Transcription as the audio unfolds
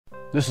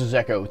This is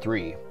Echo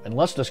 3, and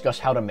let's discuss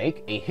how to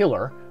make a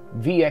Hiller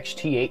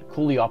VXT-8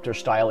 Coleopter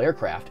style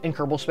aircraft in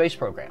Kerbal Space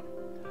Program.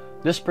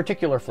 This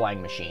particular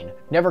flying machine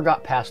never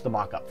got past the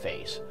mock-up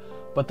phase,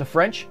 but the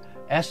French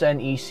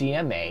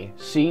SNECMA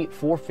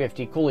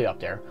C450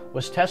 Coleopter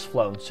was test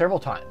flown several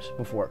times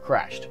before it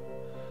crashed.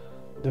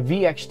 The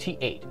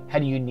VXT-8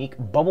 had a unique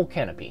bubble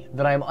canopy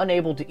that I am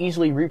unable to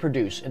easily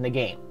reproduce in the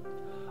game.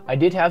 I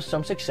did have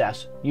some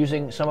success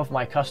using some of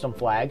my custom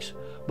flags,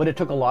 but it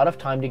took a lot of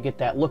time to get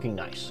that looking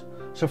nice.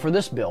 So for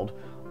this build,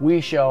 we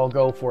shall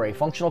go for a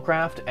functional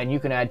craft, and you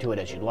can add to it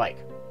as you'd like.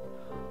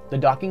 The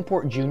docking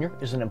port junior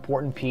is an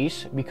important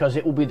piece because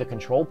it will be the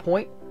control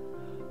point.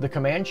 The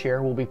command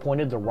chair will be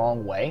pointed the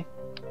wrong way.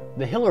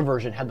 The Hiller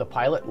version had the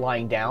pilot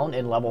lying down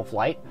in level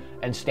flight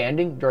and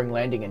standing during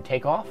landing and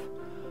takeoff.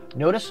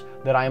 Notice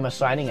that I am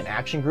assigning an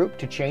action group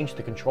to change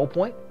the control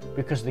point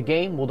because the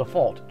game will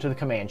default to the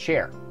command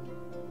chair.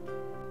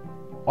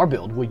 Our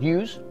build will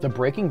use the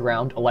breaking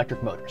ground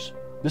electric motors.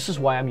 This is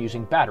why I'm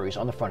using batteries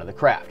on the front of the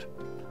craft.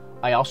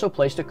 I also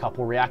placed a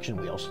couple reaction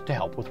wheels to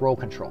help with roll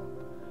control.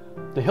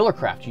 The Hiller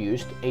craft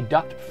used a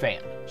duct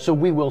fan, so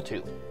we will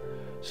too.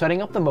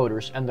 Setting up the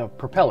motors and the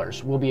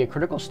propellers will be a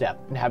critical step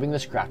in having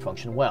this craft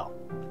function well.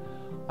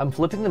 I'm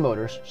flipping the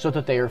motors so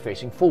that they are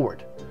facing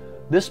forward.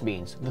 This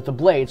means that the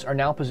blades are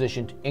now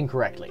positioned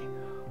incorrectly.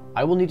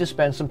 I will need to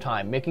spend some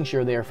time making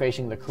sure they are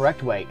facing the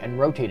correct way and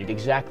rotated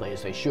exactly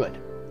as they should.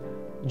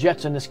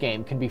 Jets in this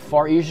game can be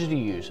far easier to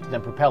use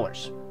than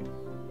propellers.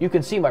 You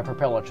can see my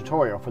propeller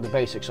tutorial for the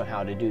basics on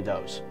how to do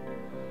those.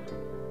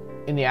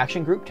 In the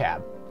Action Group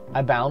tab,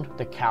 I bound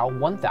the COW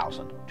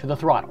 1000 to the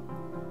throttle.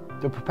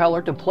 The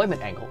propeller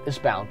deployment angle is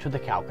bound to the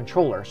COW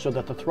controller so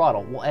that the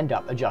throttle will end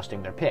up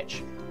adjusting their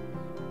pitch.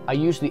 I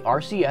use the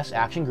RCS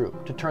action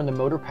group to turn the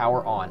motor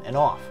power on and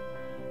off.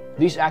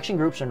 These action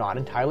groups are not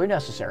entirely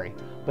necessary,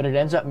 but it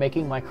ends up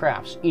making my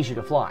crafts easy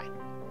to fly.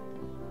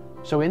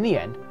 So in the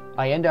end,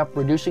 I end up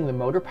reducing the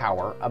motor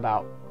power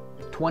about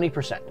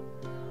 20%.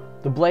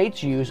 The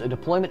blades use a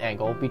deployment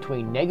angle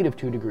between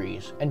 -2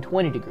 degrees and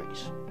 20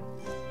 degrees.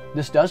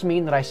 This does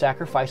mean that I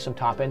sacrifice some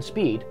top-end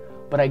speed,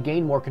 but I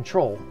gain more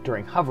control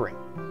during hovering.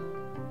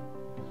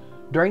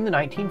 During the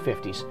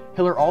 1950s,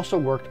 Hiller also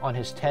worked on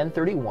his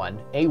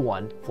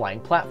 1031A1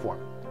 flying platform.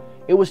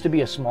 It was to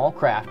be a small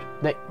craft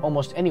that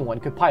almost anyone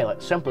could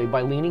pilot simply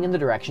by leaning in the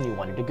direction you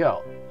wanted to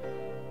go.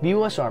 The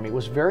U.S. Army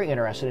was very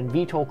interested in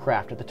VTOL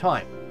craft at the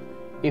time.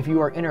 If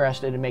you are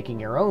interested in making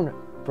your own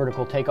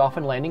vertical takeoff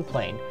and landing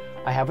plane,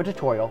 I have a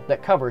tutorial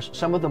that covers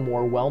some of the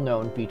more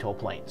well-known VTOL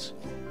planes.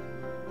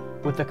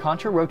 With the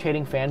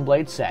contra-rotating fan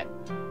blade set,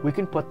 we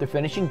can put the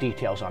finishing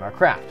details on our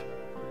craft.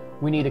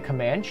 We need a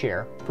command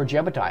chair for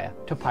Jebediah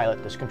to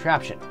pilot this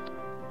contraption.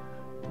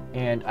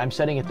 And I'm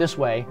setting it this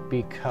way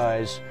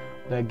because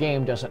the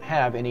game doesn't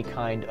have any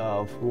kind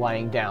of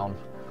lying down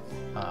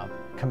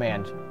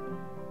command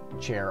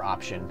chair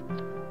option.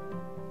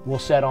 We'll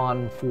set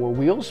on 4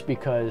 wheels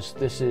because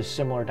this is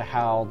similar to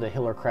how the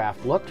Hiller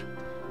craft looked.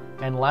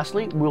 And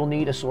lastly, we'll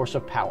need a source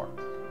of power.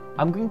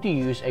 I'm going to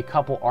use a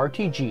couple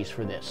RTGs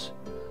for this.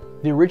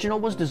 The original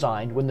was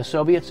designed when the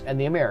Soviets and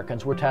the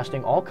Americans were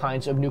testing all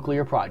kinds of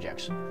nuclear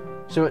projects,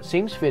 so it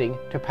seems fitting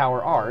to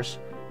power ours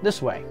this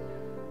way.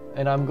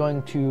 And I'm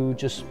going to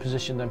just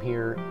position them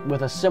here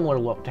with a similar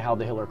look to how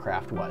the Hiller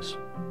craft was.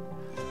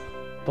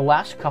 The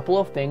last couple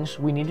of things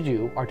we need to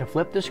do are to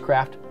flip this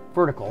craft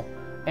vertical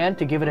and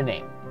to give it a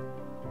name.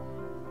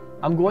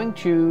 I'm going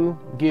to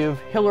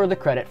give Hiller the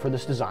credit for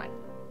this design.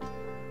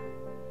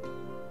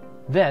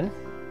 Then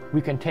we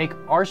can take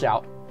ours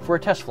out for a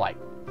test flight.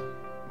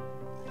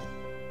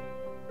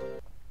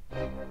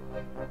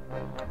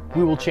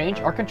 We will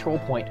change our control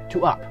point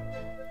to up,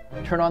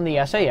 turn on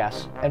the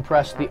SAS, and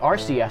press the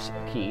RCS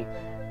key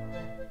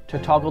to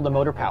toggle the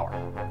motor power.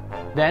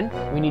 Then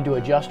we need to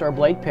adjust our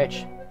blade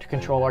pitch to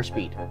control our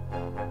speed.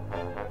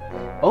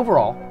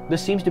 Overall,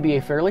 this seems to be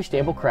a fairly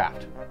stable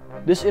craft.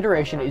 This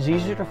iteration is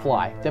easier to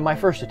fly than my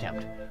first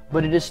attempt,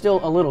 but it is still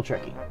a little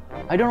tricky.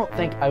 I don't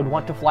think I would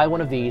want to fly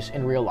one of these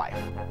in real life.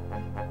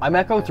 I'm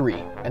Echo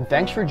 3, and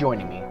thanks for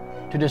joining me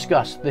to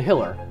discuss the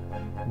Hiller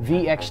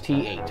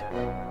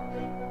VXT-8.